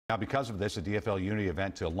Now, because of this, a DFL Unity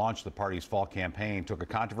event to launch the party's fall campaign took a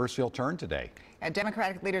controversial turn today.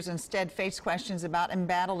 Democratic leaders instead faced questions about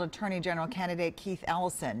embattled Attorney General candidate Keith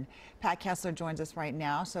Ellison. Pat Kessler joins us right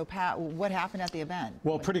now. So, Pat, what happened at the event?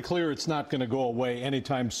 Well, pretty clear it's not going to go away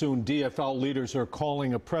anytime soon. DFL leaders are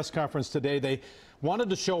calling a press conference today. They wanted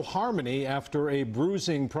to show harmony after a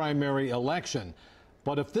bruising primary election.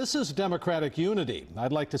 But if this is Democratic unity,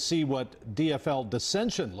 I'd like to see what DFL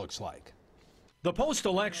dissension looks like. The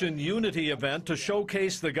post-election unity event to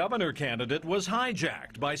showcase the governor candidate was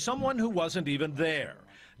hijacked by someone who wasn't even there.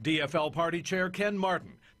 DFL Party Chair Ken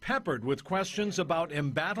Martin, peppered with questions about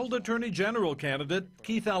embattled Attorney General candidate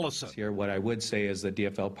Keith Ellison. Here, what I would say is the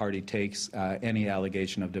DFL party takes any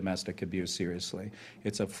allegation of domestic abuse seriously.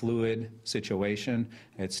 It's a fluid situation.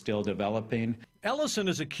 It's still developing. Ellison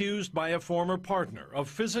is accused by a former partner of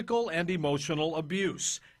physical and emotional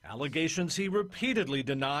abuse, allegations he repeatedly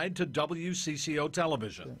denied to WCCO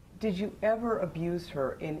television. Did you ever abuse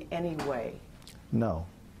her in any way? No.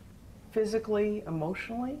 Physically,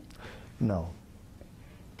 emotionally? No.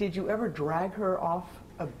 Did you ever drag her off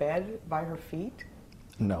a bed by her feet?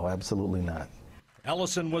 No, absolutely not.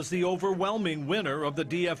 Ellison was the overwhelming winner of the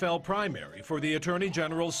DFL primary for the Attorney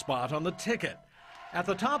General's spot on the ticket. At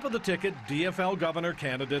the top of the ticket, DFL governor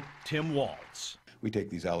candidate Tim Walz. We take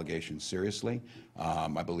these allegations seriously.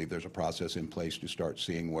 I believe there's a process in place to start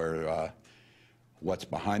seeing what's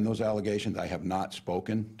behind those allegations. I have not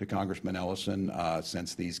spoken to Congressman Ellison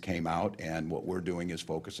since these came out, and what we're doing is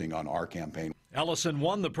focusing on our campaign. Ellison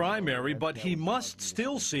won the primary, but he must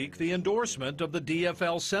still seek the endorsement of the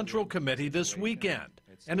DFL Central Committee this weekend.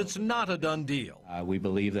 And it's not a done deal. We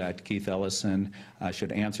believe that Keith Ellison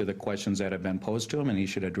should answer the questions that have been posed to him, and he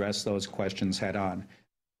should address those questions head on.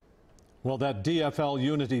 Well, that DFL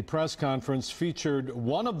Unity press conference featured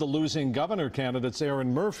one of the losing governor candidates,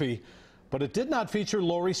 Aaron Murphy, but it did not feature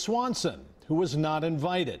Lori Swanson, who was not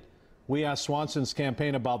invited. We asked Swanson's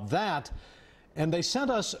campaign about that, and they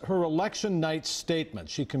sent us her election night statement.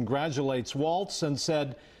 She congratulates Walz and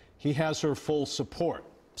said he has her full support.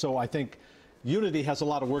 So I think Unity has a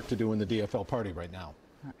lot of work to do in the DFL party right now.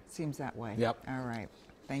 Seems that way. Yep. All right.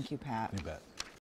 Thank you, Pat. You bet.